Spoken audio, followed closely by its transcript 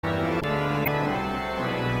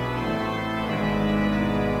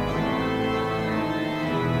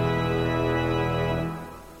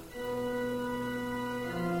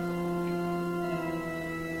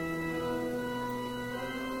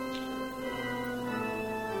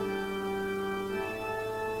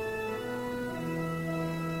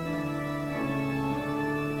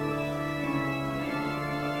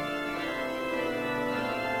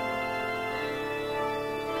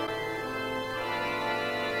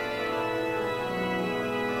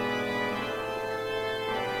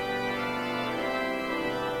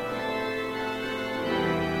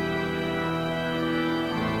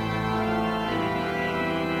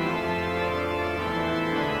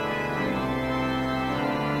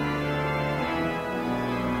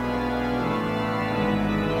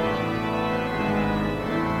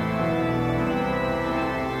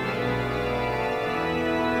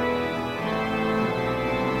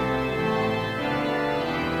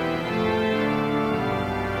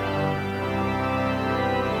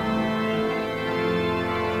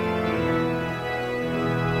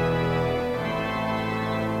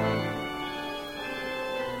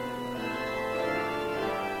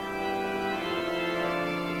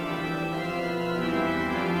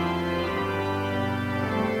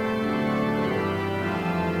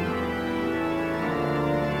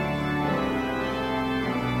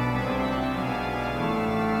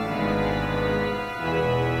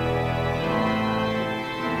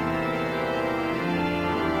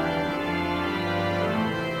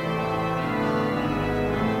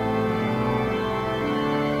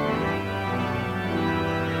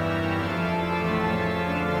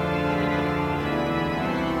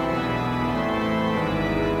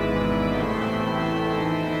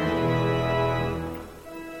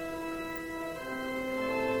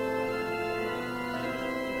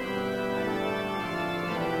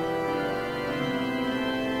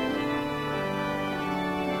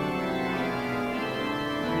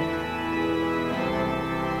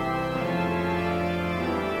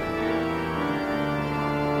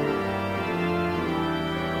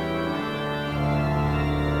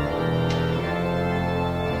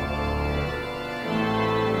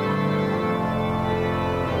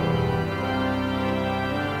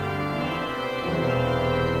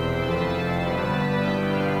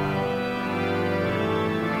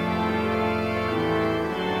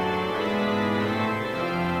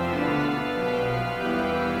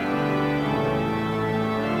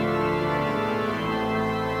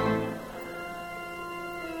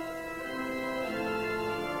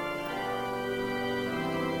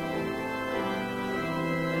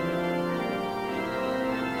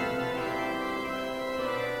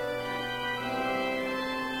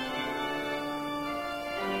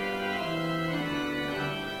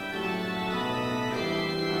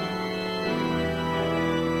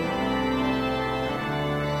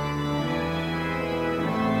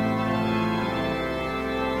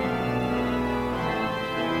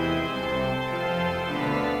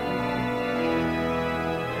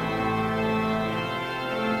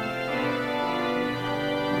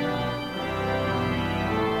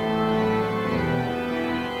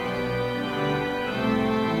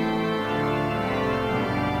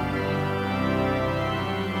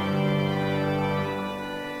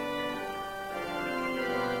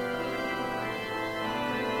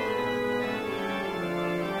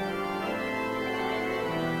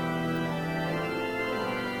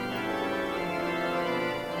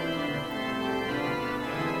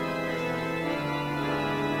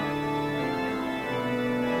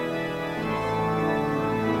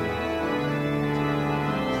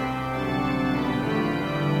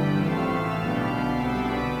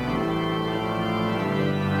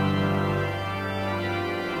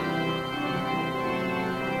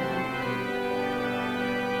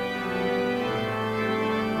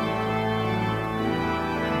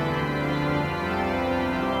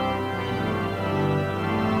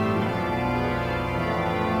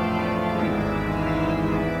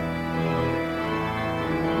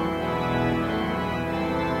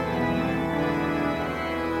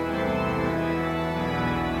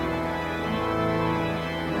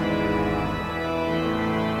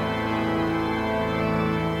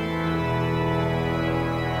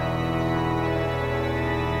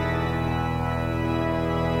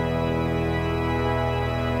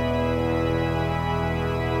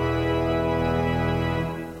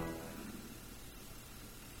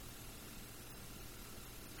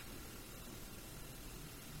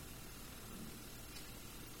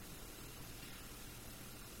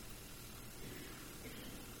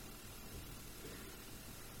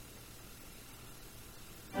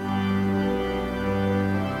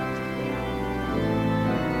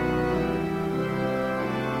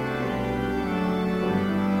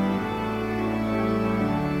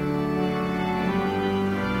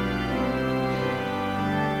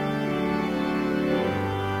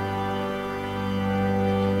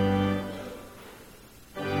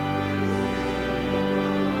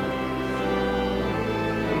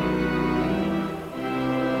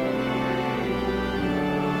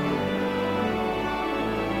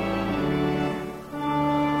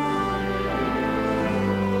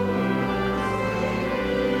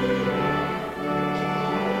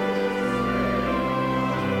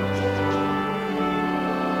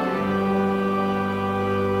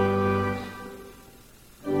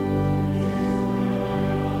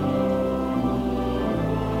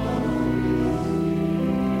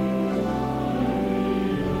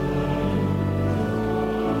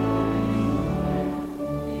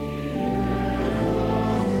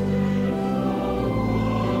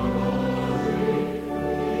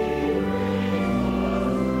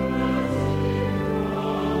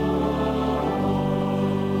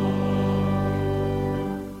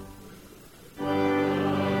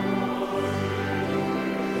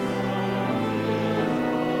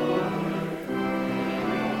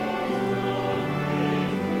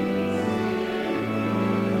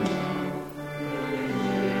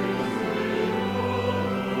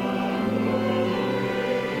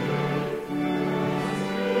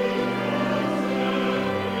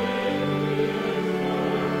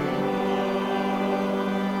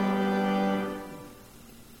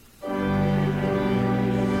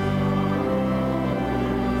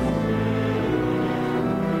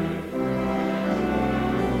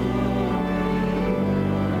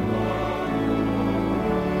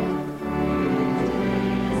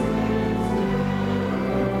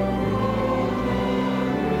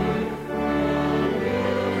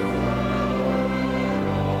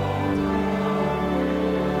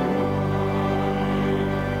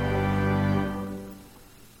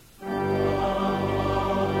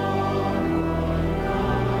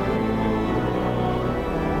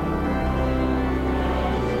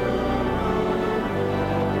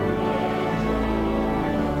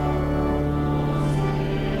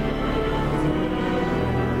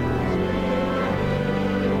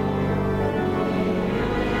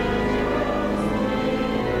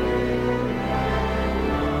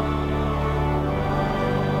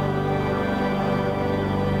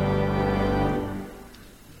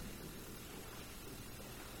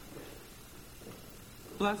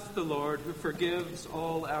Bless the Lord, who forgives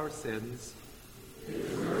all our sins. His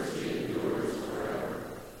mercy endures forever.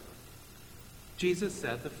 Jesus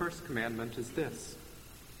said the first commandment is this: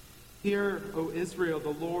 Hear, O Israel, the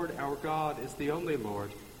Lord our God is the only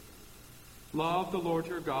Lord. Love the Lord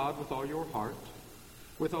your God with all your heart,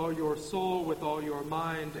 with all your soul, with all your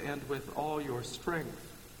mind, and with all your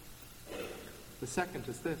strength. The second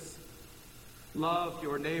is this: Love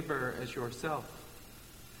your neighbor as yourself.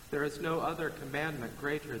 There is no other commandment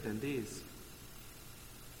greater than these.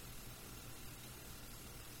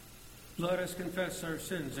 Let us confess our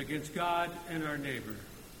sins against God and our neighbor.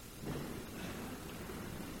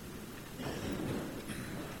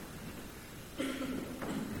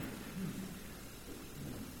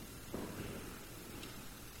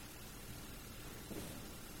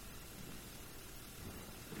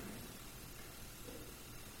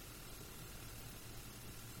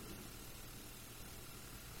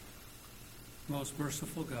 Most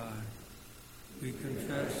merciful God, we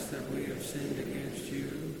confess that we have sinned against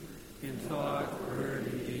you in thought, word,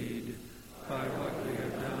 and deed, by what we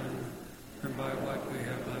have done and by what we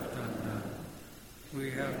have left undone. We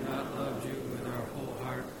have not loved you with our whole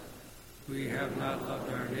heart. We have not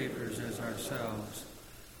loved our neighbors as ourselves.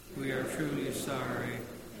 We are truly sorry,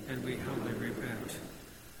 and we humbly repent.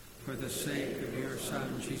 For the sake of your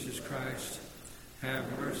Son, Jesus Christ,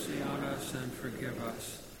 have mercy on us and forgive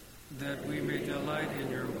us, that we may delight in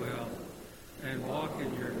your will and walk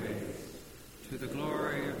in your ways, to the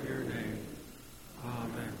glory of your name.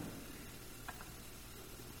 Amen.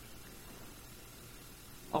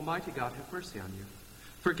 Almighty God, have mercy on you.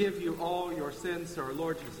 Forgive you all your sins through our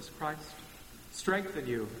Lord Jesus Christ. Strengthen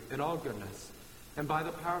you in all goodness, and by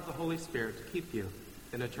the power of the Holy Spirit, keep you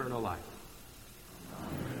in eternal life.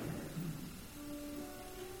 Amen.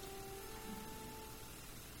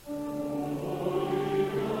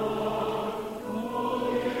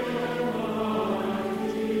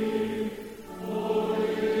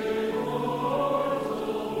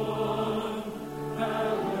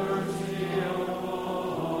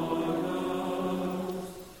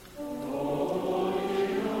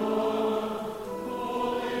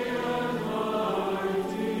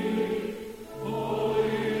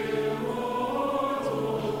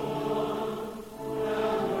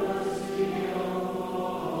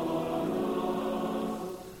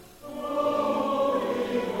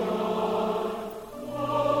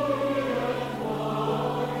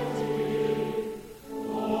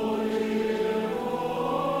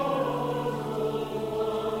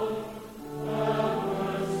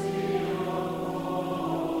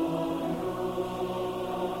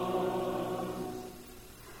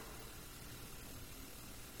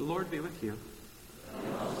 The Lord be with you.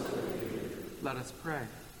 Let us pray.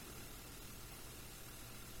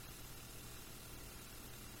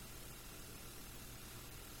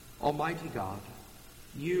 Almighty God,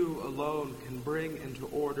 you alone can bring into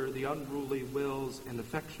order the unruly wills and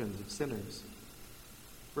affections of sinners.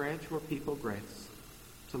 Grant your people grace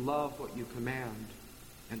to love what you command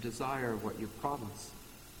and desire what you promise,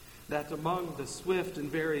 that among the swift and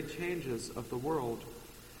varied changes of the world,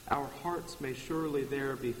 our hearts may surely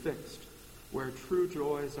there be fixed, where true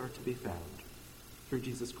joys are to be found. Through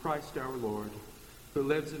Jesus Christ our Lord, who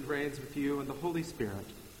lives and reigns with you in the Holy Spirit,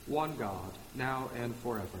 one God, now and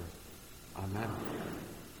forever. Amen.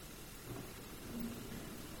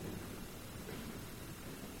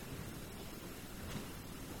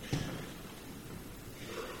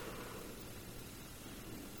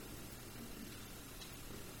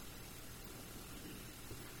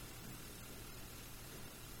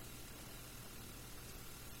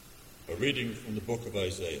 A reading from the book of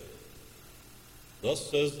Isaiah.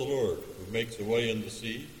 Thus says the Lord, who makes a way in the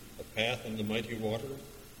sea, a path in the mighty waters,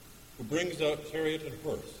 who brings out chariot and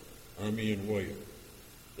horse, army and warrior.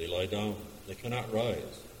 They lie down, they cannot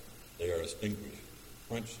rise. They are extinguished,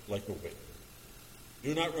 quenched like a wick.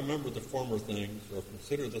 Do not remember the former things, or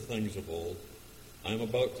consider the things of old. I am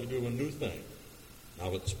about to do a new thing.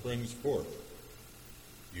 Now it springs forth.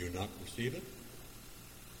 Do you not perceive it?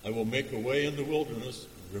 I will make a way in the wilderness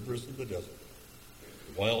and rivers in the desert.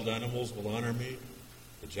 The wild animals will honor me,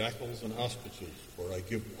 the jackals and ostriches, for I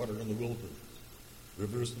give water in the wilderness,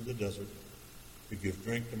 rivers in the desert, to give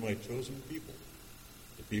drink to my chosen people,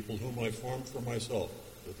 the people whom I formed for myself,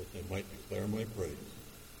 so that they might declare my praise.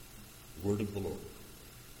 The word of the Lord.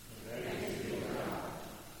 Thanks be to God.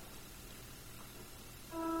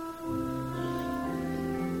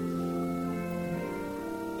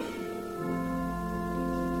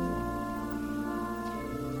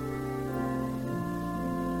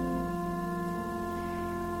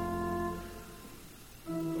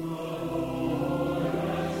 The Lord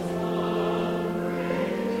has done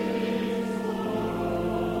great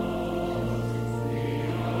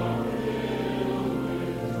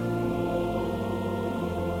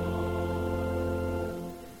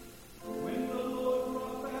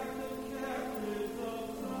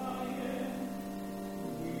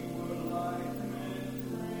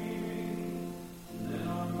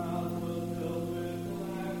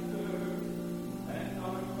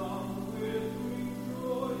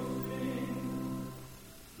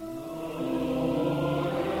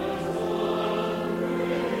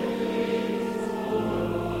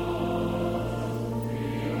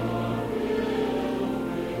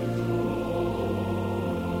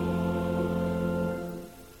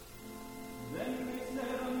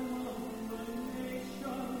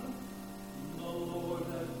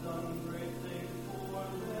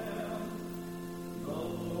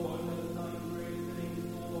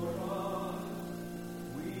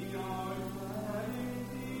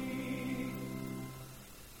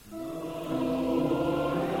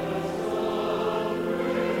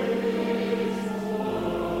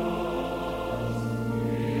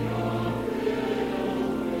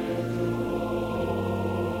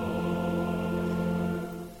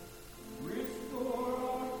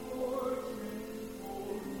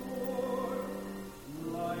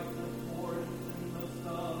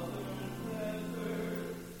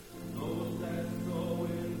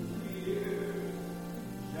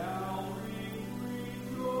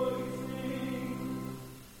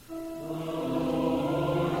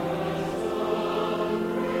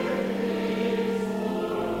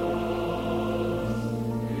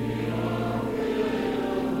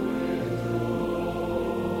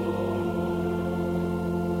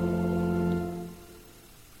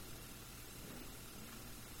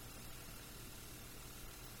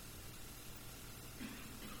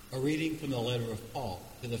A reading from the letter of Paul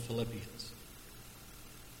to the Philippians.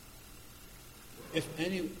 If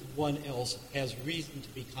anyone else has reason to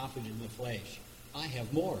be confident in the flesh, I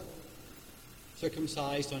have more.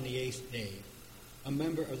 Circumcised on the 8th day, a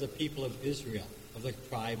member of the people of Israel, of the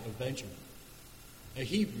tribe of Benjamin, a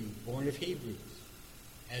Hebrew born of Hebrews,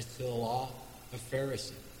 as to the law, a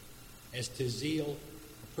Pharisee, as to zeal,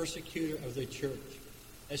 a persecutor of the church,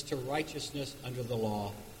 as to righteousness under the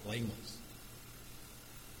law, blameless.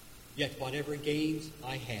 Yet whatever gains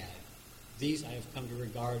I had, these I have come to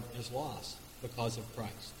regard as loss because of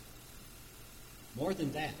Christ. More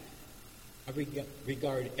than that, I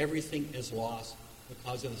regard everything as loss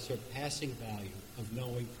because of the surpassing value of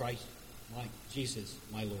knowing Christ, Jesus,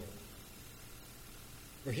 my Lord.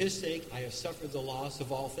 For his sake I have suffered the loss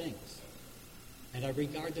of all things, and I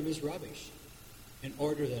regard them as rubbish, in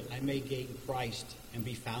order that I may gain Christ and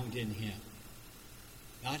be found in him,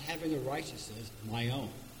 not having a righteousness of my own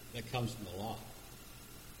that comes from the law,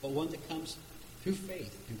 but one that comes through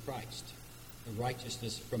faith in Christ, the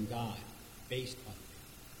righteousness from God based on faith.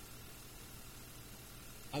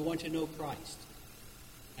 I want to know Christ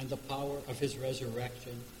and the power of his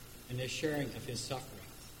resurrection and the sharing of his suffering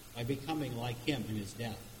by becoming like him in his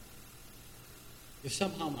death, if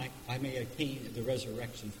somehow I may attain the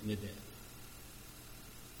resurrection from the dead.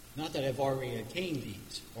 Not that I've already attained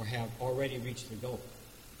these or have already reached the goal,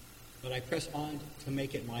 but I press on to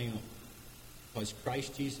make it my own, because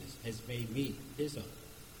Christ Jesus has made me his own.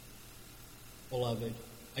 Beloved,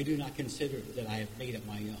 I do not consider that I have made it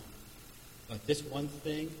my own, but this one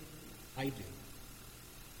thing I do,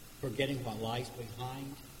 forgetting what lies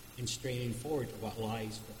behind and straining forward to what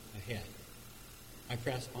lies ahead. I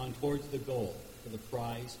press on towards the goal for the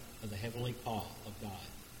prize of the heavenly call of God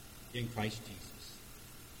in Christ Jesus.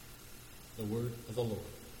 The word of the Lord.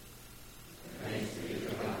 Thanks be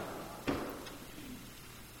to God.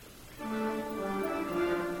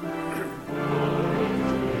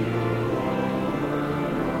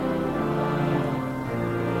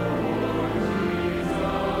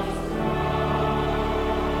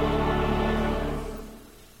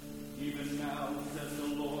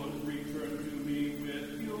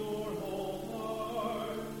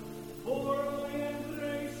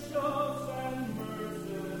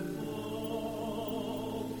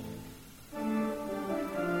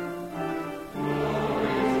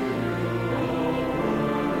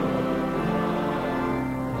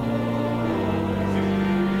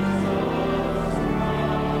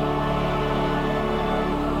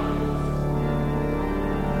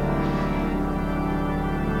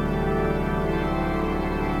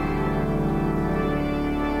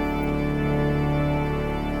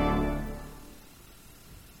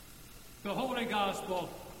 Gospel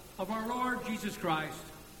of our Lord Jesus Christ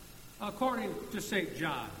according to St.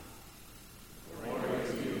 John. Glory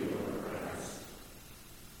to you, Lord Christ.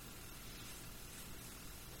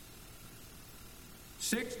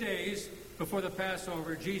 6 days before the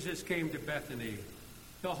Passover, Jesus came to Bethany,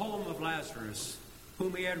 the home of Lazarus,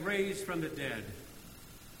 whom he had raised from the dead.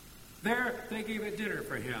 There they gave a dinner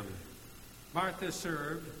for him. Martha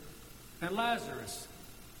served, and Lazarus,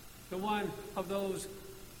 one of those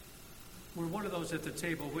at the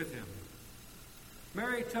table with him.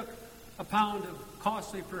 Mary took a pound of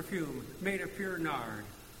costly perfume made of pure nard,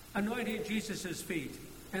 anointed Jesus' feet,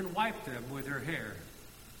 and wiped them with her hair.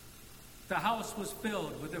 The house was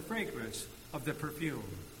filled with the fragrance of the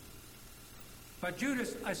perfume. But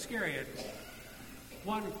Judas Iscariot,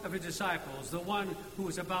 one of his disciples, the one who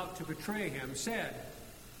was about to betray him, said,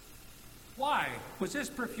 "Why was this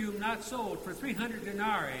perfume not sold for 300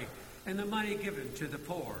 denarii and the money given to the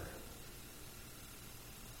poor?"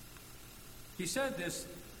 He said this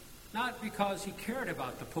not because he cared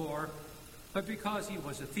about the poor, but because he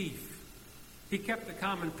was a thief. He kept the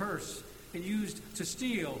common purse and used to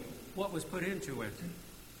steal what was put into it.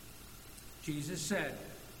 Jesus said,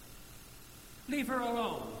 "Leave her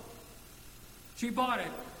alone. She bought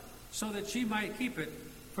it so that she might keep it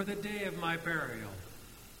for the day of my burial.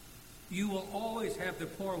 You will always have the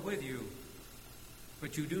poor with you,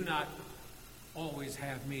 but you do not always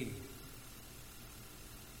have me."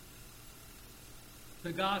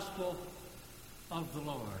 The Gospel of the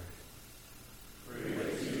Lord.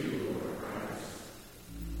 Praise to you, Lord Christ.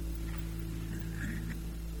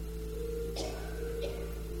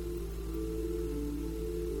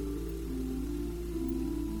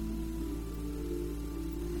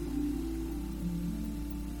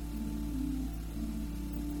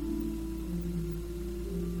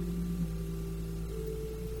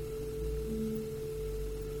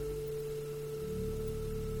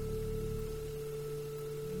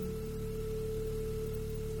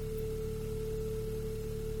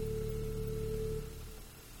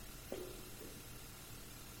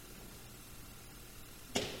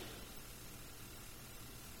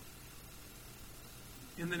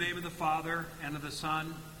 the name of the Father, and of the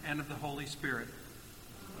Son, and of the Holy Spirit.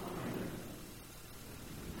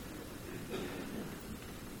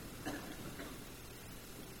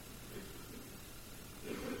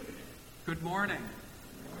 Good morning.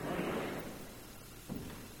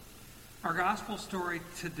 Our gospel story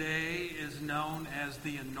today is known as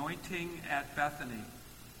the anointing at Bethany.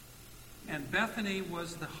 And Bethany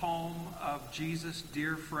was the home of Jesus'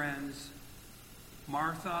 dear friends,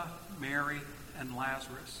 Martha, Mary, and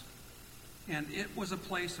Lazarus. And it was a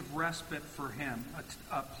place of respite for him,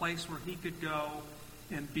 a place where he could go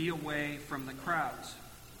and be away from the crowds.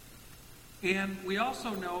 And we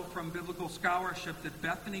also know from biblical scholarship that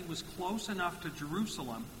Bethany was close enough to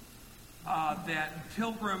Jerusalem that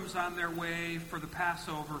pilgrims on their way for the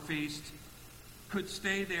Passover feast could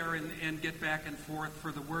stay there and get back and forth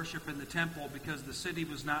for the worship in the temple, because the city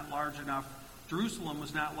was not large enough, Jerusalem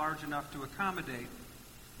was not large enough to accommodate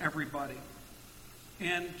everybody.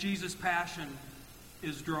 And Jesus' passion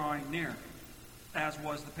is drawing near, as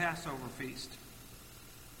was the Passover feast.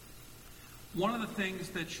 One of the things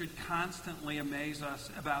that should constantly amaze us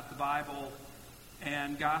about the Bible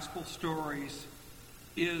and gospel stories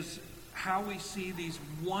is how we see these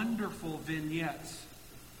wonderful vignettes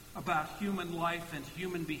about human life and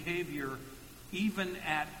human behavior even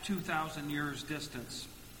at 2,000 years distance.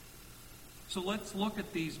 So let's look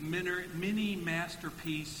at these mini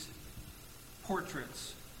masterpiece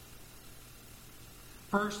portraits.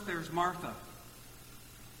 First, there's Martha.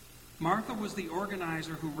 Martha was the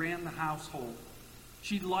organizer who ran the household.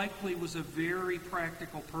 She likely was a very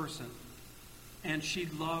practical person, and she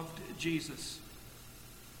loved Jesus.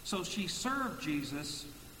 So she served Jesus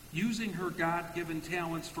using her God-given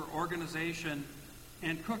talents for organization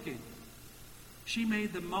and cooking. She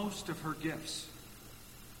made the most of her gifts,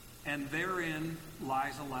 and therein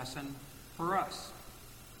lies a lesson for us.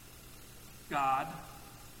 God,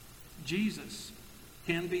 Jesus,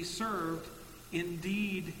 can be served,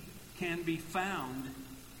 indeed can be found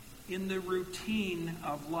in the routine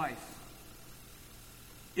of life.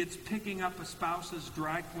 It's picking up a spouse's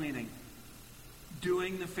dry cleaning,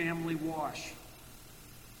 doing the family wash,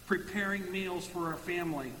 preparing meals for our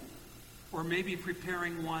family, or maybe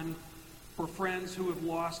preparing one for friends who have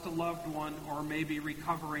lost a loved one or maybe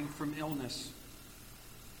recovering from illness,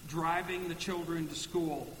 driving the children to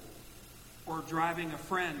school, or driving a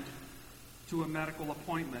friend to a medical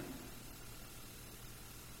appointment.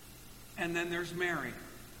 And then there's Mary.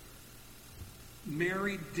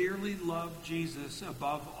 Mary dearly loved Jesus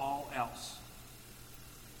above all else.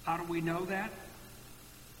 How do we know that?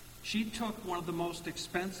 She took one of the most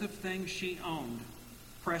expensive things she owned,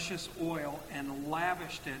 precious oil, and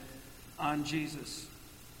lavished it on Jesus.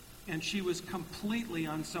 And she was completely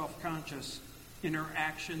unself-conscious in her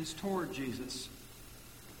actions toward Jesus.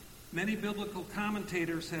 Many biblical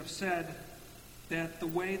commentators have said that the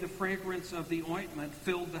way the fragrance of the ointment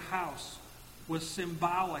filled the house was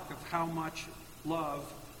symbolic of how much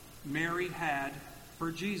love Mary had for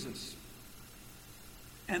Jesus.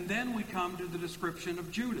 And then we come to the description of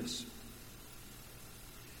Judas.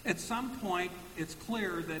 At some point, it's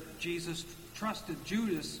clear that Jesus trusted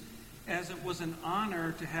Judas, as it was an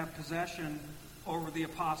honor to have possession over the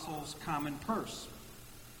apostles' common purse.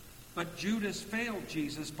 But Judas failed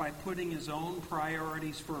Jesus by putting his own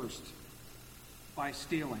priorities first, by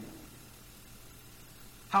stealing.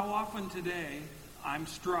 How often today I'm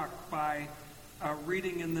struck by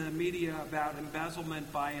reading in the media about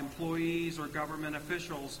embezzlement by employees or government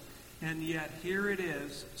officials, and yet here it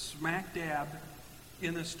is, smack dab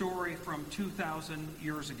in the story from 2,000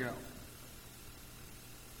 years ago.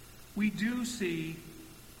 We do see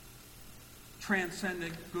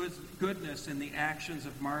transcendent goodness in the actions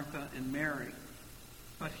of Martha and Mary,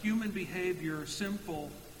 but human behavior,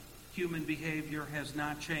 simple human behavior, has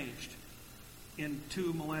not changed in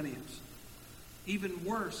 2 millenniums. Even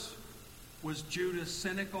worse was Judas'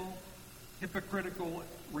 cynical, hypocritical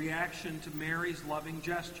reaction to Mary's loving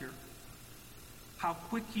gesture. How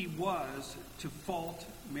quick he was to fault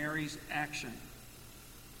Mary's action.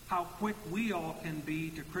 How quick we all can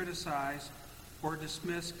be to criticize or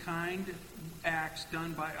dismiss kind acts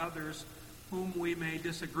done by others whom we may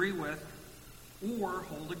disagree with or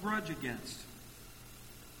hold a grudge against.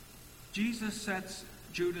 Jesus sets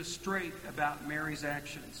Judas straight about Mary's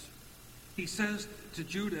actions. He says to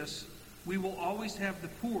Judas, "We will always have the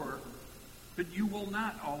poor, but you will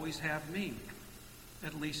not always have me,"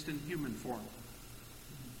 at least in human form.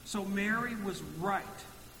 So Mary was right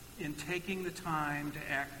in taking the time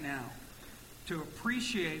to act now, to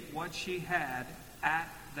appreciate what she had at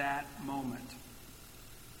that moment,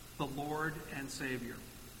 the Lord and Savior.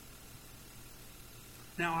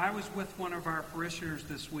 Now, I was with one of our parishioners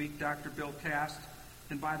this week, Dr. Bill Cast,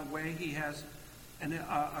 and by the way, he has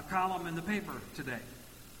a column in the paper today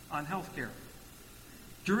on healthcare.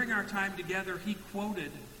 During our time together, he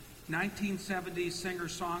quoted 1970s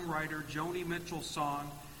singer-songwriter Joni Mitchell's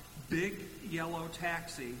song, Big Yellow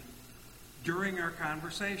Taxi, during our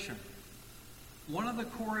conversation. One of the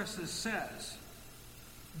choruses says,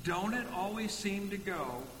 "Don't it always seem to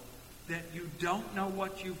go that you don't know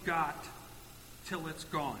what you've got till it's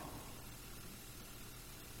gone?"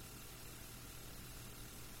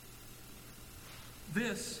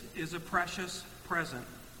 This is a precious present.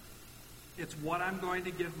 It's what I'm going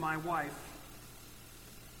to give my wife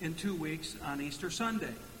in 2 weeks on Easter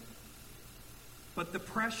Sunday. But the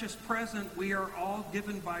precious present we are all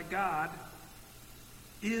given by God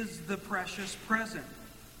is the precious present,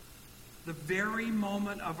 the very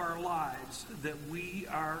moment of our lives that we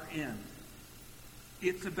are in.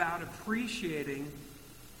 It's about appreciating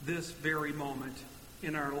this very moment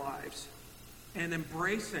in our lives and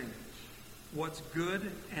embracing what's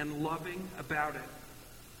good and loving about it,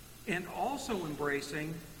 and also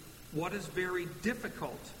embracing what is very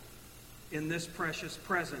difficult in this precious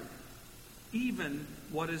present, even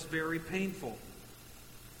what is very painful.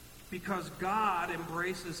 Because God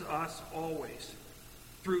embraces us always,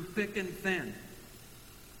 through thick and thin,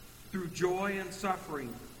 through joy and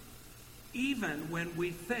suffering, even when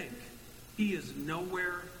we think he is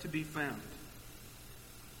nowhere to be found.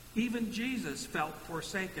 Even Jesus felt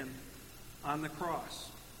forsaken on the cross.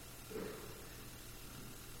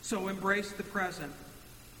 So embrace the present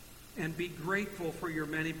and be grateful for your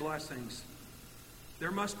many blessings. There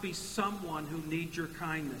must be someone who needs your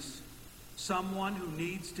kindness, someone who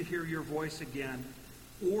needs to hear your voice again,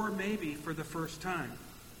 or maybe for the first time,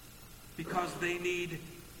 because they need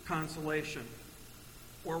consolation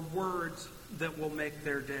or words that will make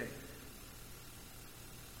their day.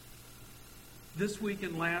 This week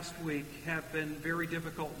and last week have been very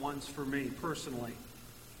difficult ones for me personally.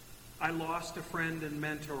 I lost a friend and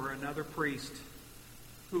mentor, another priest,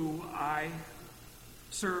 who I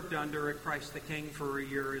served under at Christ the King for a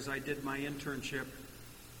year as I did my internship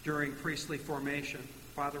during priestly formation,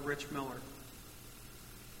 Father Rich Miller.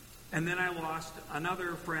 And then I lost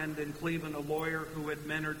another friend in Cleveland, a lawyer who had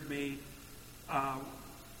mentored me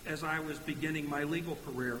as I was beginning my legal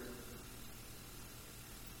career.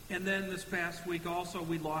 And then this past week also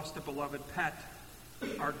we lost a beloved pet,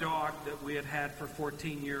 our dog that we had had for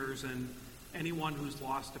 14 years, and anyone who's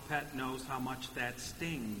lost a pet knows how much that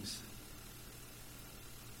stings.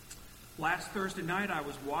 Last Thursday night I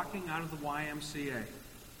was walking out of the YMCA.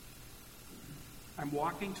 I'm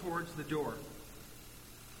walking towards the door.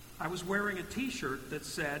 I was wearing a t-shirt that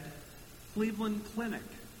said Cleveland Clinic.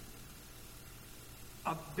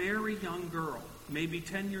 A very young girl, maybe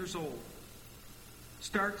 10 years old,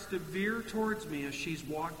 starts to veer towards me as she's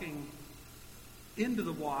walking into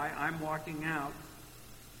the Y. I'm walking out.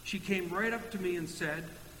 She came right up to me and said,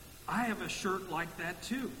 "I have a shirt like that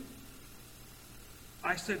too."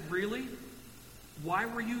 I said, "Really? Why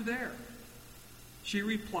were you there?" She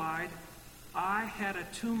replied, "I had a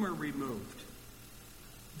tumor removed.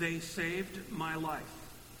 They saved my life."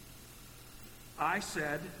 I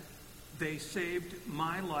said, "They saved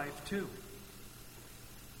my life too."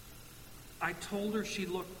 I told her she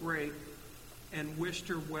looked great and wished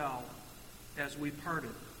her well as we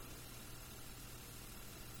parted.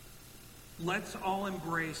 Let's all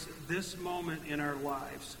embrace this moment in our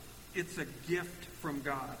lives. It's a gift from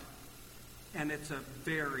God, and it's a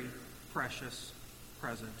very precious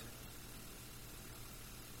present.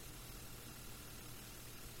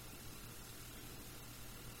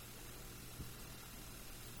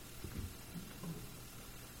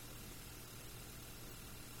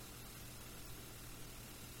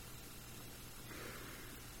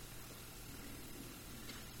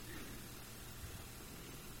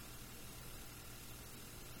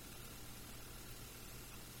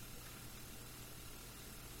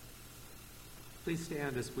 Please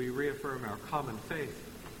stand as we reaffirm our common faith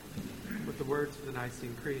with the words of the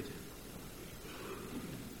Nicene Creed.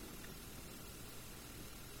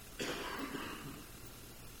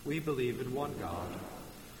 We believe in one God,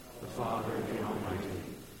 the Father, the Almighty,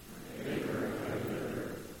 maker of heaven and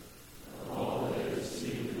earth, of all that is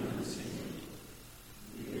seen and unseen.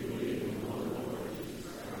 We believe in one Lord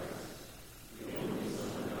Jesus Christ, the only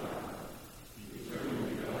Son of God,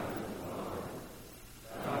 eternally God the Father,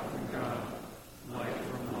 God from God, light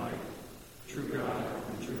from light, true God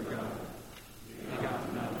from true God,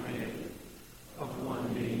 begotten, not made, of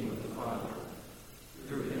one being with the Father.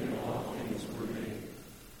 Through him all things were made.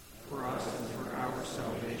 For us and for our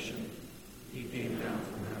salvation, he came down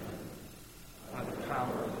from heaven.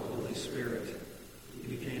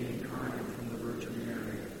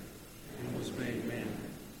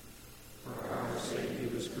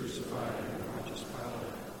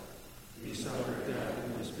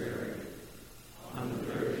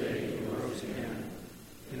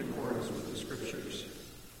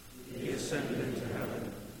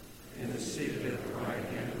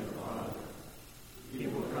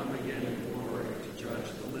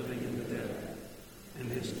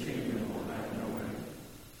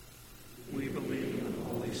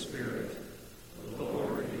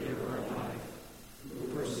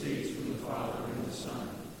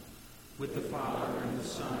 With the Father and the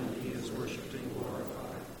Son, he is worshipped and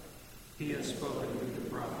glorified. He has spoken through the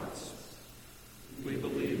prophets. We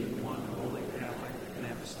believe in one holy Catholic and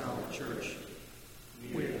apostolic church.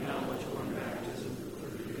 We acknowledge one baptism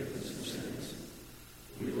for the forgiveness of sins.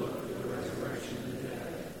 We look for the resurrection of the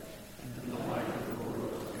dead and the life of the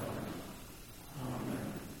world to come.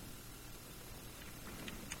 Amen.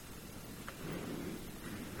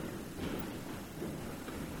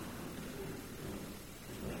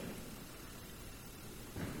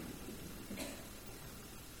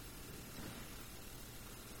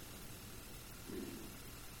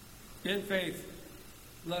 In faith,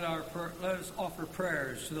 let us offer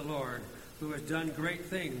prayers to the Lord, who has done great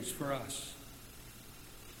things for us.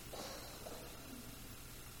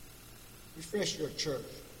 Refresh your church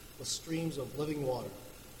with streams of living water.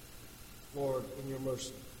 Lord, in your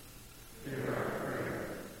mercy. Hear our prayer.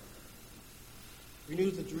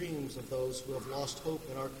 Renew the dreams of those who have lost hope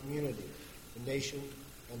in our community, the nation,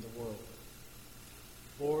 and the world.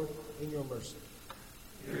 Lord, in your mercy.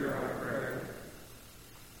 Hear our prayer.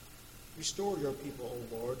 Restore your people,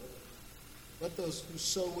 O Lord. Let those who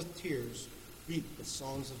sow with tears reap with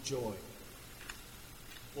songs of joy.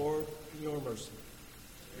 Lord, in your mercy.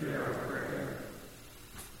 Hear our prayer.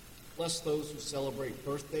 Bless those who celebrate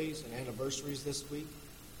birthdays and anniversaries this week,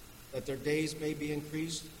 that their days may be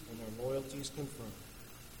increased and their loyalties confirmed.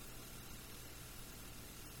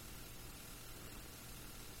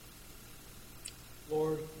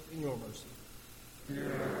 Lord, in your mercy.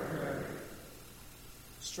 Hear our prayer.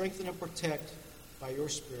 Strengthen and protect by your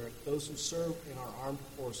Spirit those who serve in our armed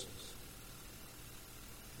forces.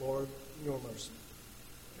 Lord, in your mercy.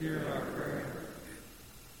 Hear our prayer.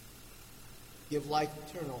 Give life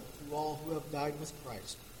eternal to all who have died with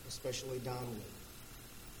Christ, especially Don Lee.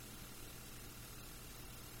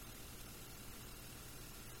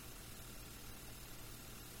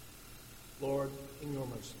 Lord, in your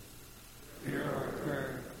mercy. Hear our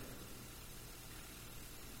prayer.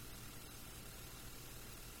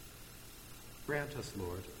 Grant us,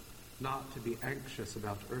 Lord, not to be anxious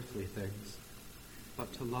about earthly things,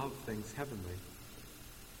 but to love things heavenly.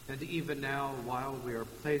 And even now, while we are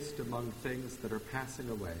placed among things that are passing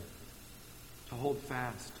away, to hold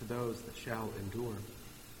fast to those that shall endure,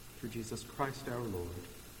 through Jesus Christ our Lord,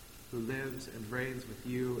 who lives and reigns with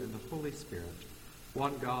you in the Holy Spirit,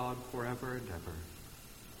 one God, forever and ever.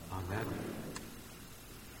 Amen.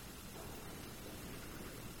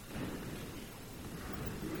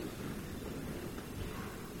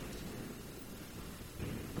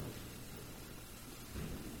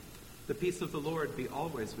 The peace of the Lord be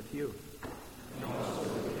always with you. And also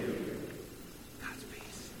with you. God's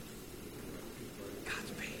peace.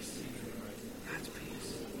 God's peace. God's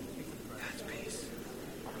peace. God's peace.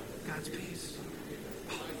 God's peace. God's peace.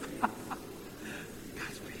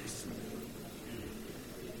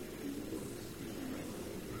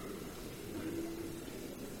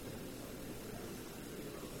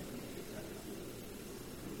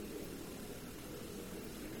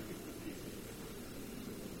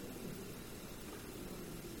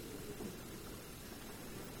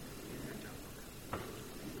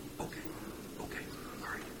 Okay, all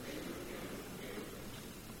right.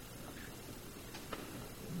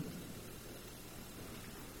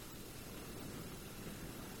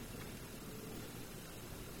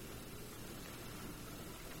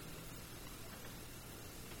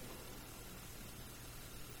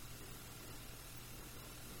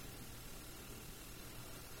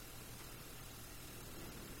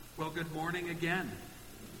 Well, good morning again.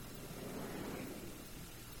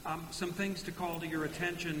 Some things to call to your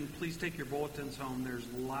attention. Please take your bulletins home. There's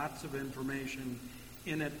lots of information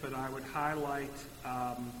in it, but I would highlight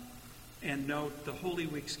and note the Holy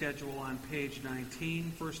Week schedule on page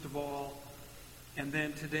 19, first of all. And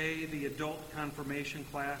then today, the adult confirmation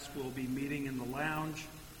class will be meeting in the lounge.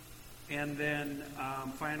 And then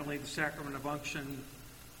finally, the Sacrament of Unction.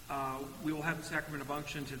 We will have the Sacrament of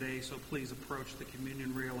Unction today, so please approach the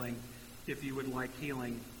communion railing if you would like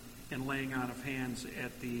healing and laying on of hands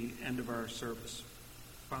at the end of our service.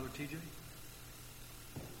 Father TJ?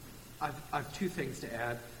 I've two things to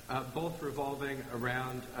add, both revolving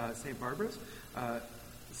around St. Barbara's.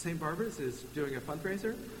 St. Barbara's is doing a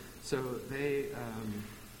fundraiser, so they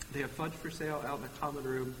have fudge for sale out in the common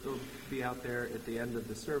room. They'll be out there at the end of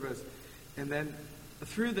the service. And then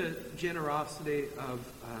through the generosity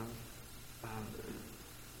of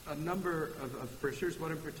a number of parishioners,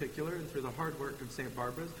 one in particular, and through the hard work of St.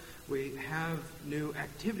 Barbara's, we have new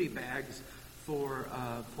activity bags for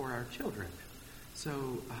our children. So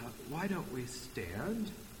why don't we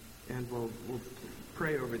stand and we'll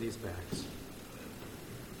pray over these bags.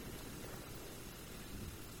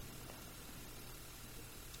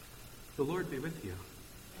 The Lord be with you.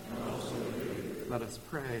 And also with you. Let us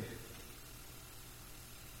pray.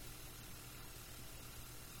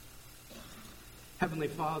 Heavenly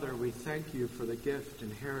Father, we thank you for the gift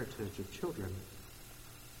and heritage of children.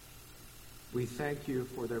 We thank you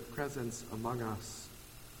for their presence among us,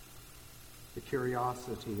 the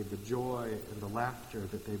curiosity, the joy, and the laughter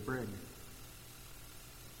that they bring.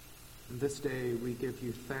 And this day we give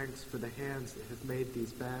you thanks for the hands that have made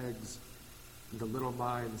these bags and the little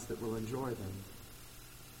minds that will enjoy them.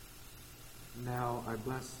 Now I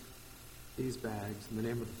bless these bags in the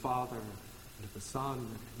name of the Father, and of the Son,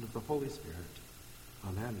 and of the Holy Spirit.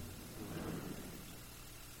 Amen.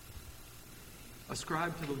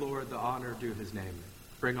 Ascribe to the Lord the honor due his name.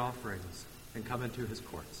 Bring offerings and come into his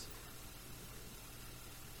courts.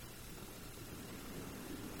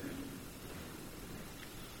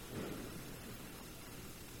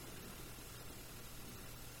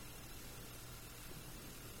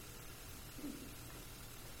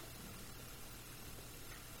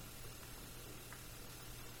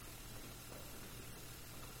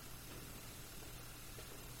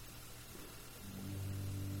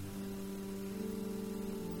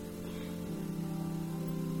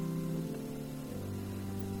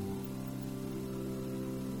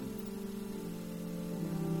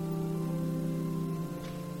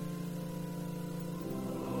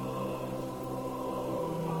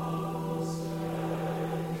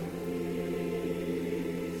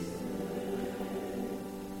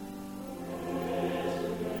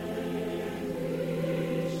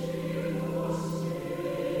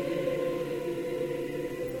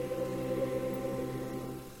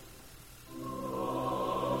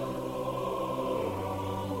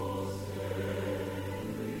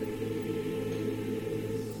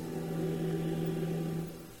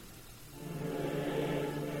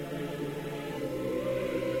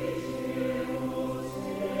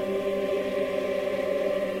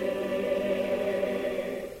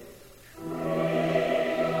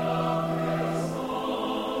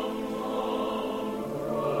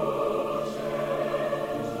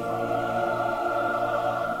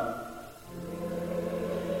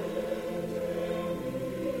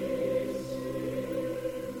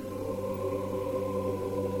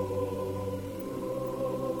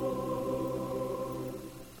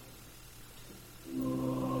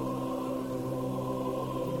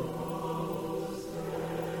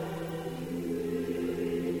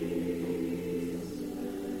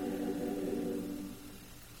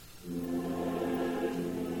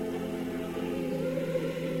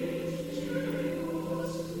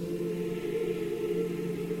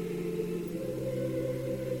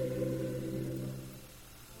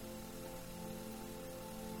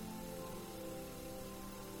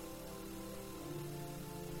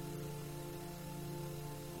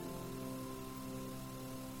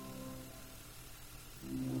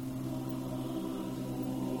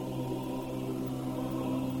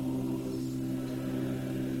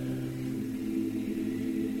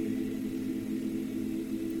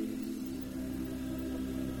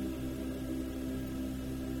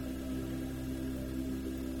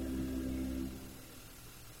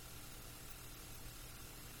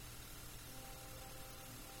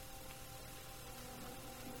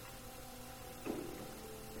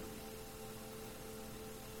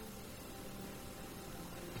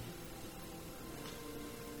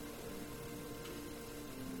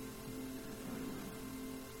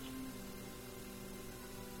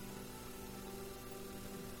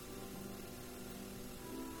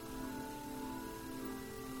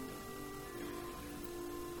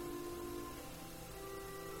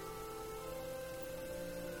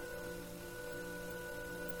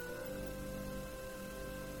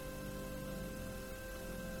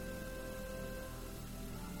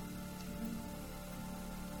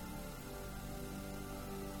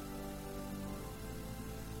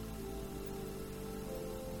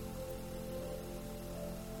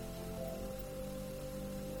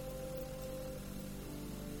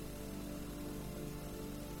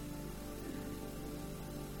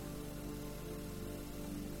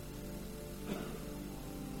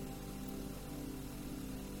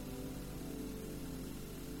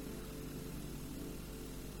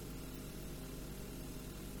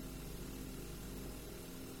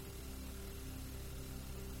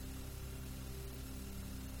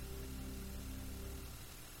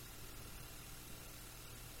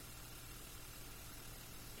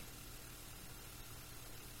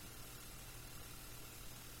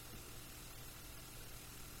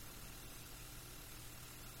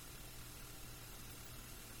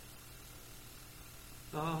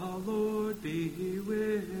 The Lord be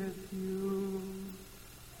with you.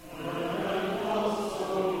 And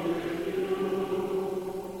also with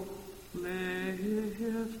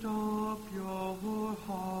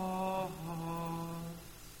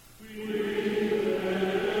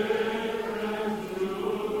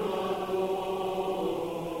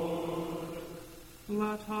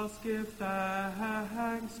us give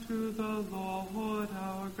thanks to the Lord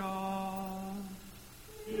our God.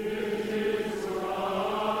 It is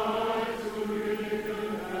right to give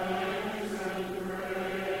him thanks and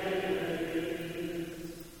praise.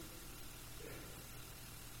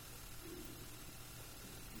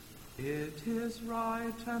 It is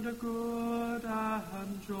right and a good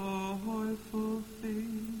and joyful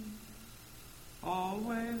thing,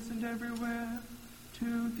 always and everywhere,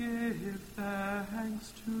 to give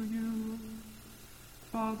thanks to you,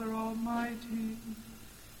 Father Almighty,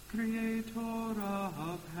 Creator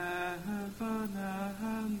of heaven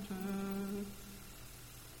and earth.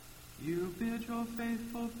 You bid your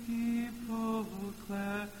faithful people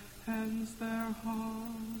cleanse their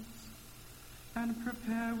hearts and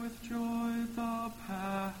prepare with joy the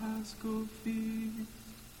Paschal feast,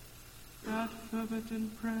 that fervent in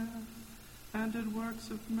prayer and in works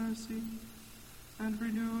of mercy, and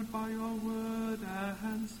renewed by your word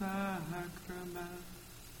and sacrament,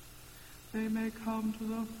 they may come to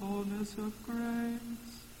the fullness of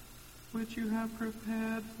grace, which you have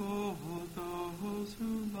prepared for those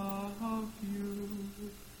who love you.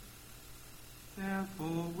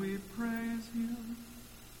 Therefore we praise you,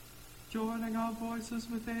 joining our voices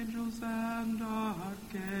with angels and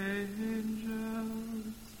archangels,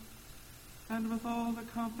 and with all the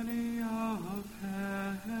company of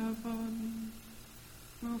heaven,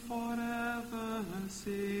 who forever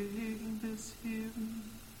sing this hymn,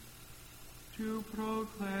 to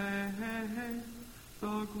proclaim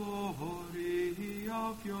the glory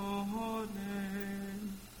of your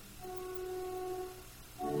name.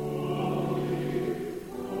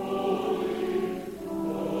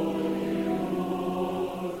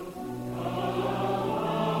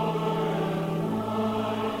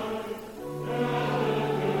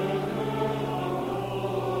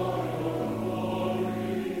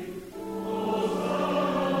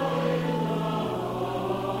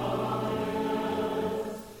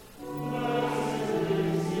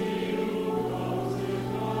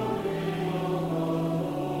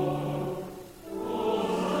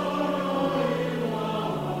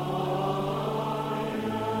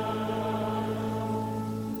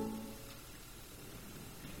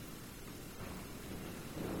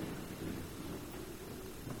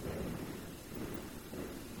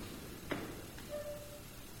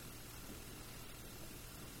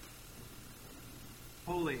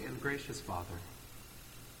 Holy and gracious Father,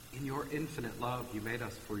 in your infinite love you made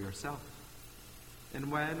us for yourself.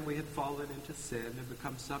 And when we had fallen into sin and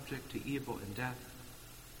become subject to evil and death,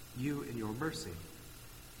 you in your mercy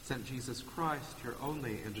sent Jesus Christ, your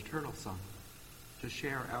only and eternal Son, to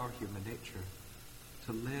share our human nature,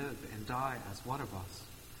 to live and die as one of us,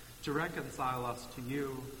 to reconcile us to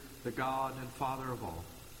you, the God and Father of all.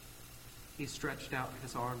 He stretched out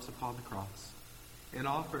his arms upon the cross and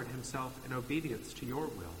offered himself in obedience to your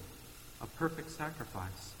will, a perfect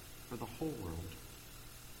sacrifice for the whole world.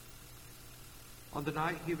 On the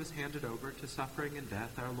night he was handed over to suffering and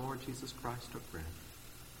death, our Lord Jesus Christ took bread.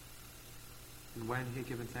 And when he had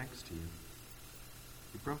given thanks to you,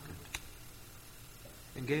 he broke it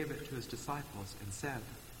and gave it to his disciples and said,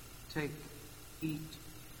 "Take, eat,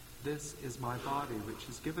 this is my body which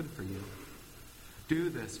is given for you. Do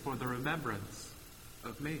this for the remembrance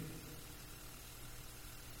of me."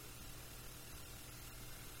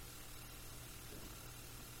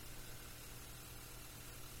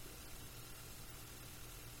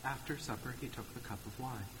 After supper, he took the cup of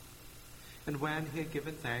wine. And when he had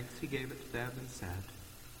given thanks, he gave it to them and said,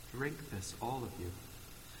 "Drink this, all of you.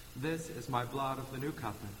 This is my blood of the new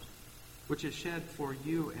covenant, which is shed for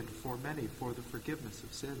you and for many for the forgiveness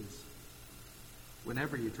of sins.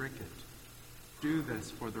 Whenever you drink it, do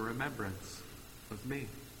this for the remembrance of me."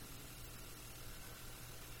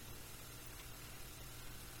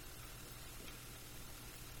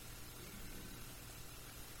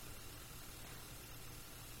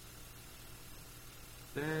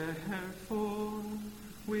 Therefore,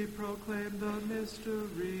 we proclaim the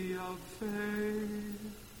mystery of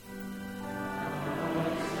faith.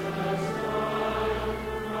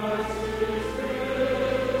 Christ is risen.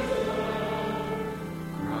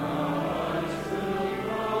 Christ will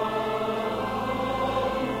come.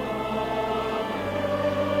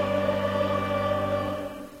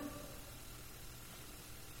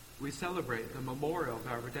 We celebrate the memorial of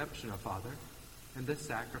our redemption, O Father, and this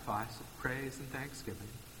sacrifice of praise and thanksgiving.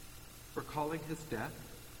 Recalling his death,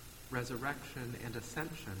 resurrection, and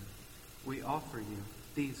ascension, we offer you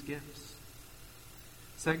these gifts.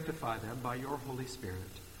 Sanctify them by your Holy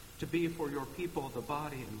Spirit, to be for your people the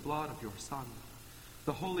body and blood of your Son,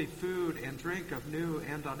 the holy food and drink of new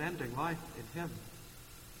and unending life in him.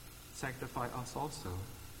 Sanctify us also,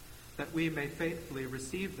 that we may faithfully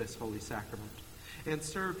receive this holy sacrament and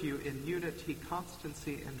serve you in unity,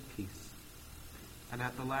 constancy, and peace. And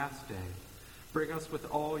at the last day, bring us with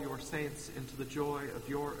all your saints into the joy of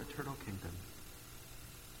your eternal kingdom.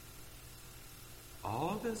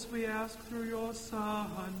 All this we ask through your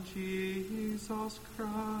Son, Jesus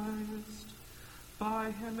Christ, by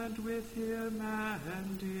him and with him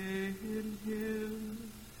and in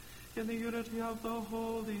him, in the unity of the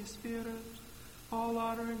Holy Spirit. All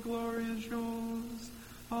honor and glory is yours,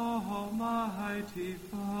 Almighty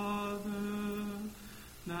Father,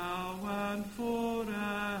 now and forever.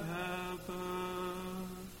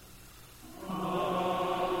 Amen.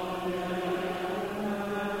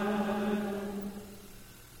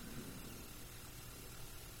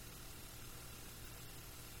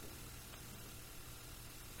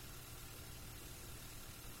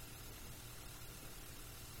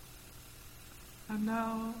 And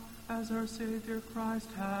now, as our Savior Christ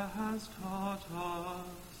has taught us,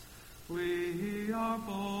 we are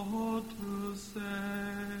bold to say,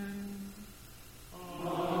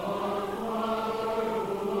 Our Father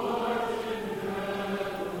who art in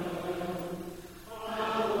heaven,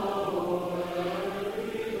 hallowed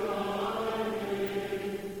be thy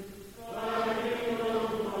name. Thy kingdom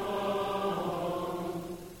come,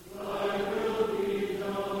 thy will be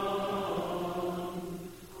done,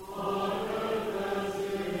 on earth as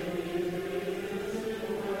it is in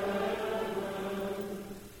heaven.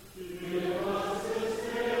 Give us this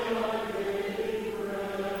day our daily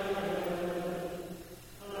bread,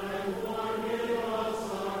 and forgive us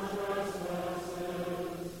our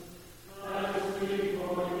trespasses, as we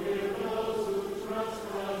forgive those who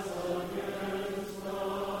trespass against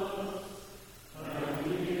us. And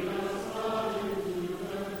lead us not into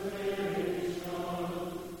temptation,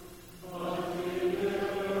 but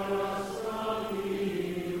deliver us from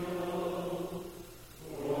evil.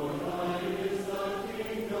 For thine is the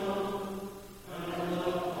kingdom, and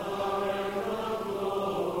the power and the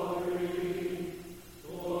glory,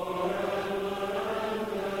 forever and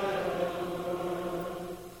ever. Amen.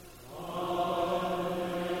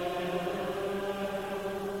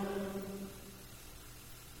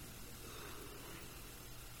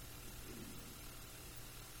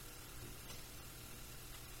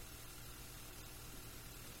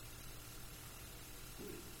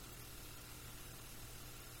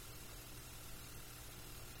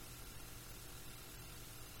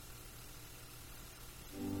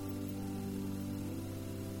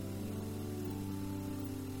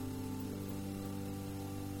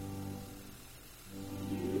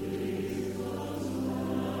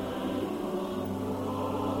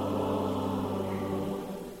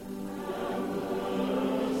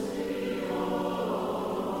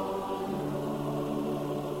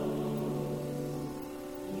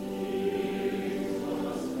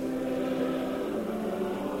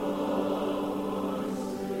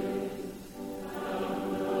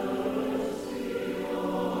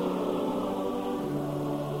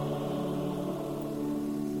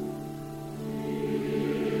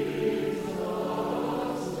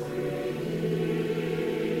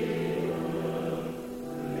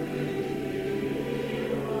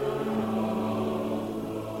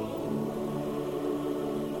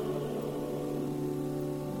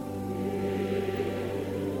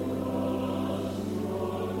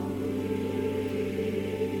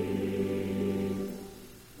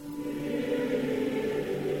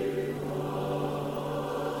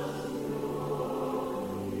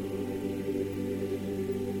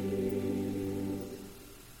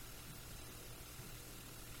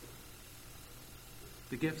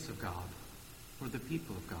 The gifts of God for the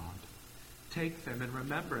people of God. Take them in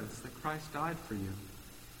remembrance that Christ died for you,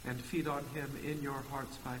 and feed on him in your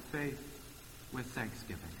hearts by faith with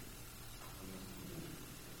thanksgiving.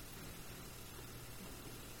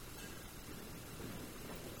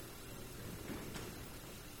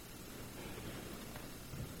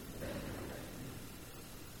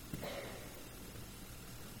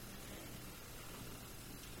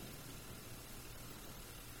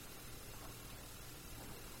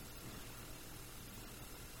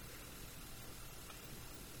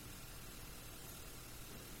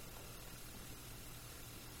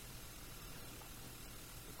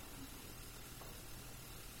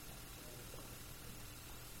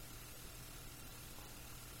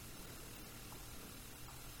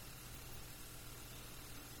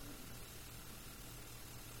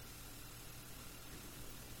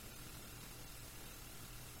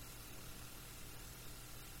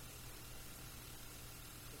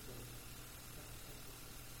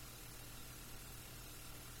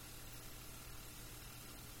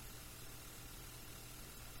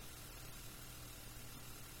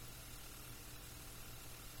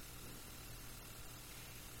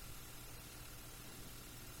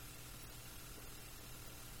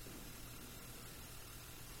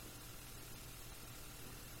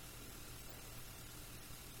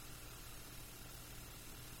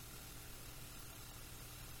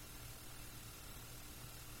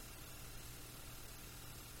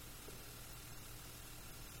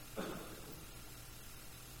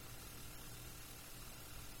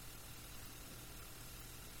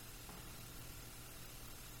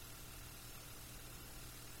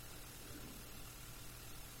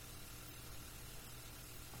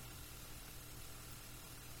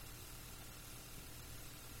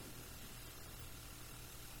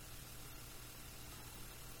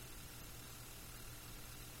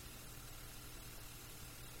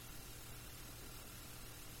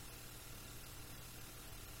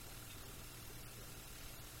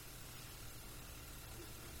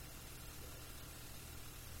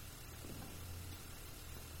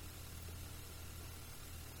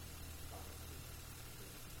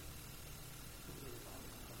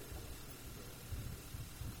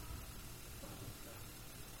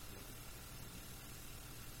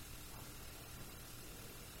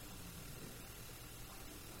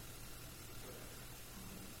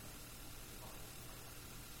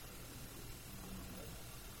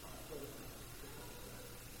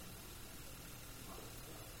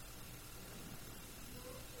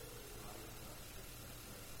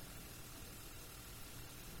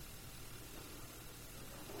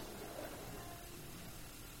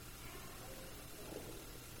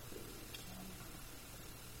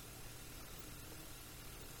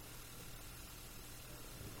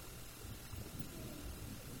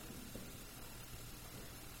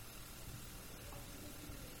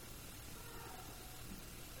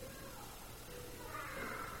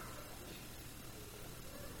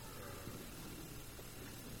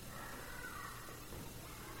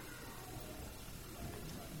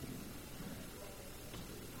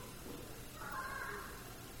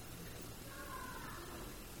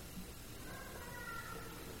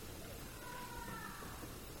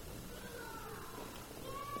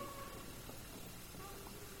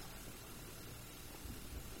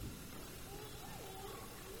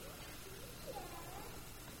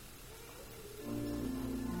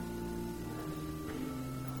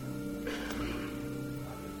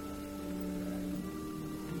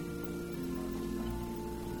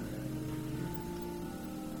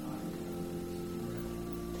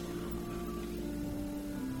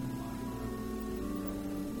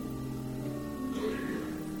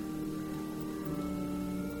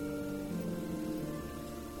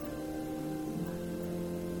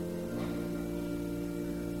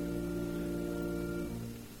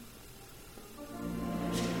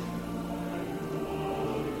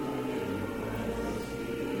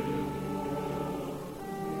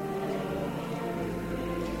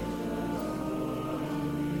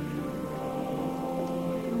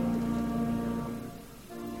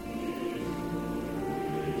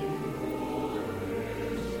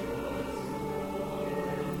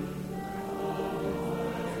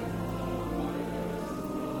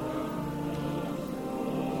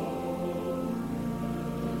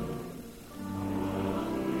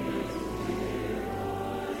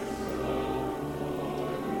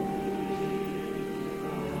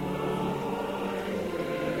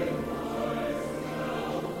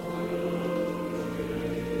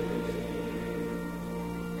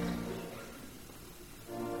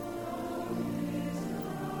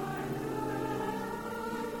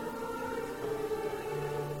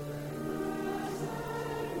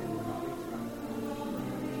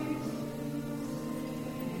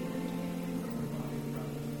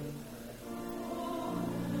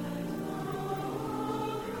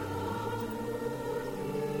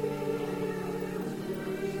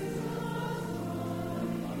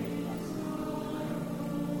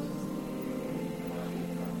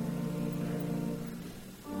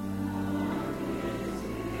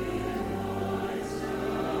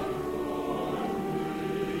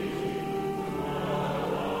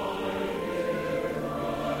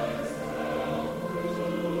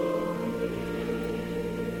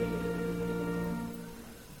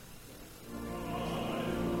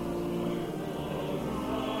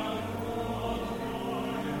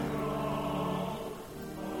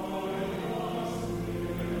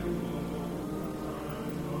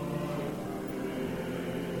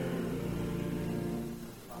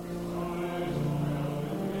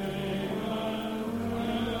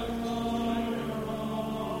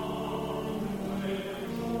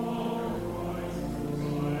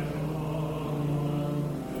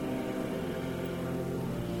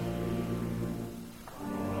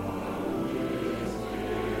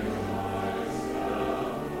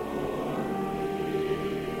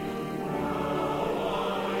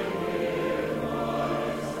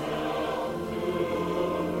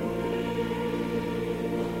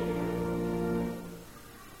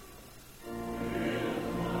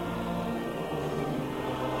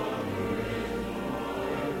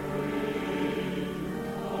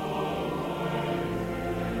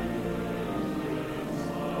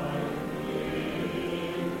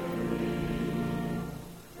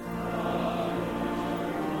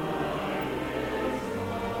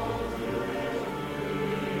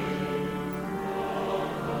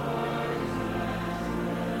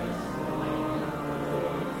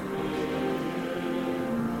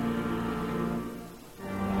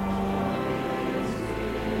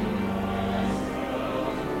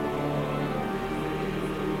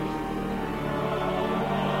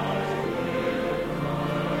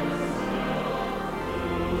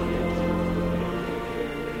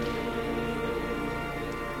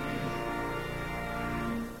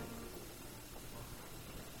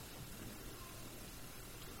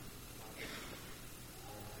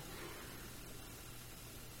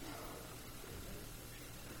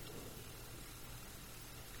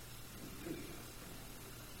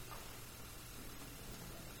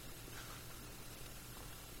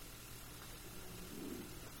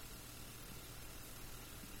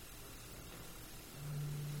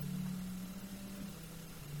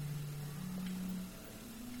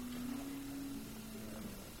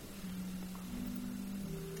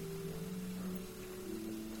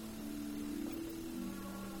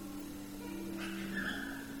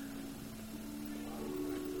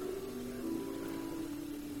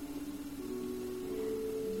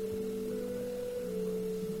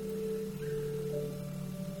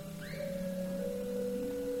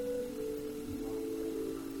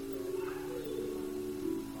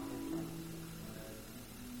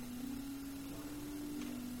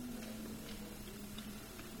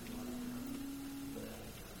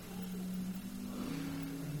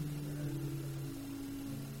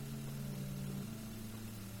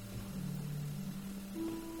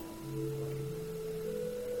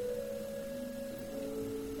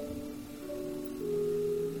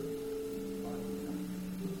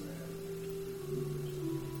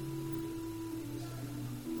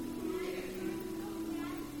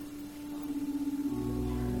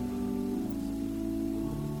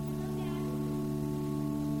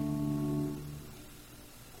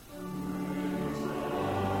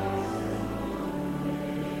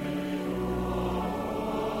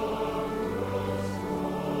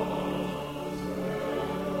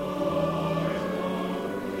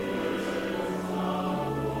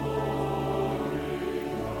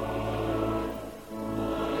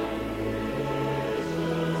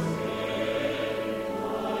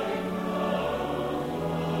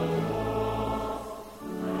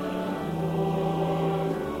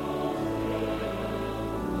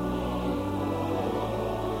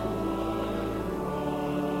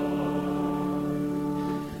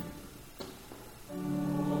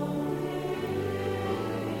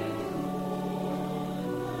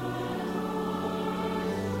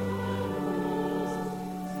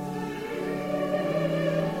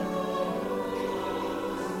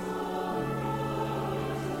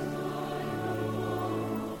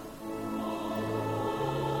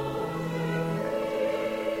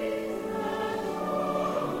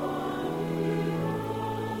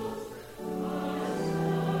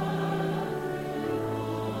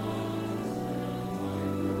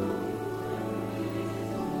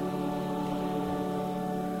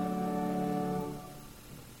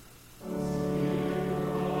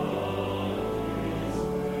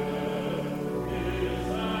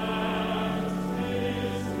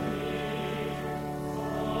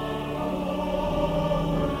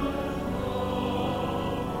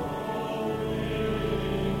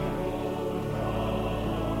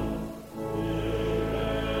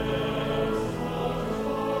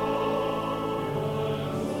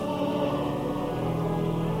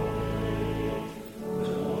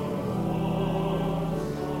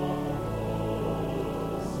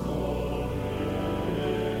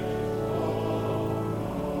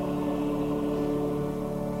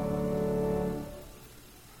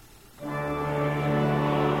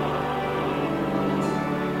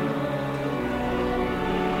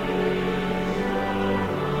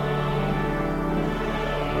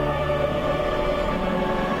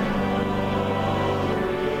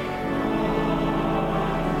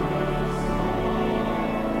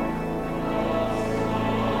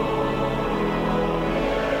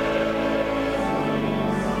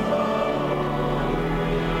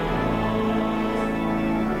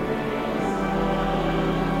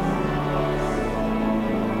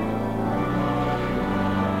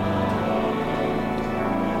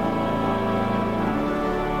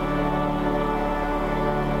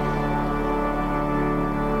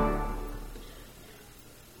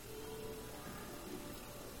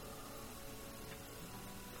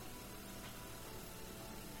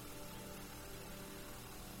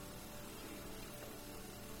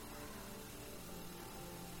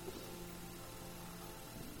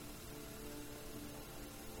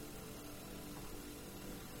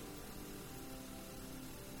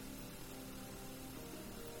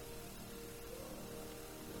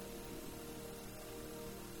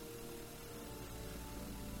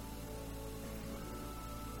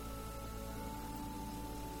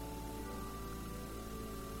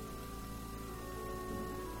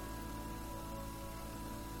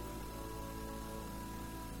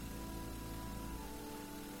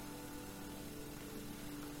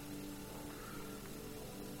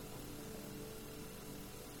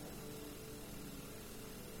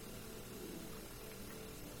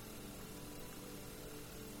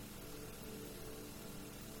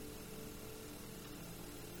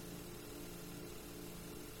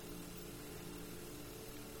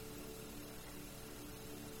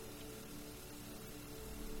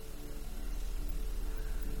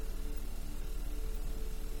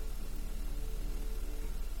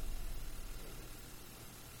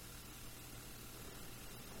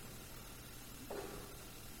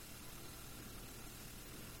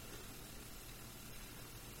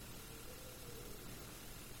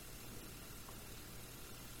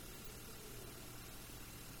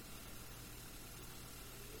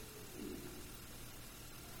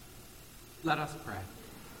 Let us pray.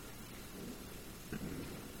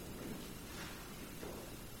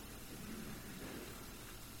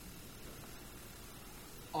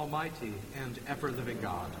 Almighty and ever-living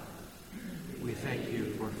God, we thank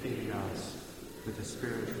you for feeding us with the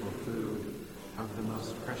spiritual food of the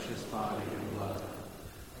most precious body and blood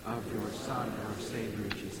of your Son, our Savior,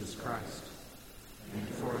 Jesus Christ, and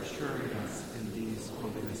for assuring us in these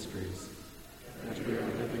holy mysteries that we are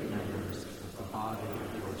living members of the body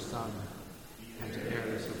of your Son and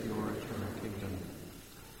heirs of your eternal kingdom.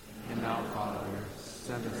 And now, Father,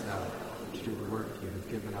 send us out to do the work you have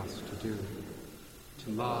given us to do, to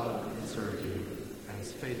love and serve you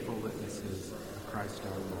as faithful witnesses of Christ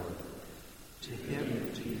our Lord. To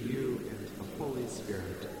him, to you, and to the Holy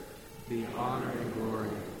Spirit be honor and glory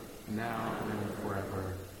now and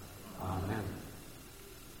forever. Amen.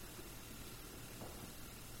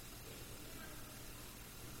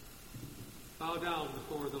 Bow down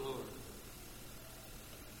before the Lord.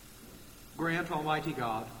 Grant, Almighty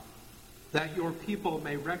God, that your people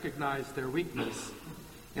may recognize their weakness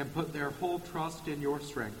and put their whole trust in your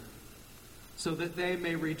strength, so that they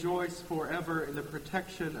may rejoice forever in the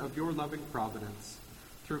protection of your loving providence.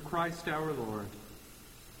 Through Christ our Lord.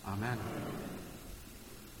 Amen.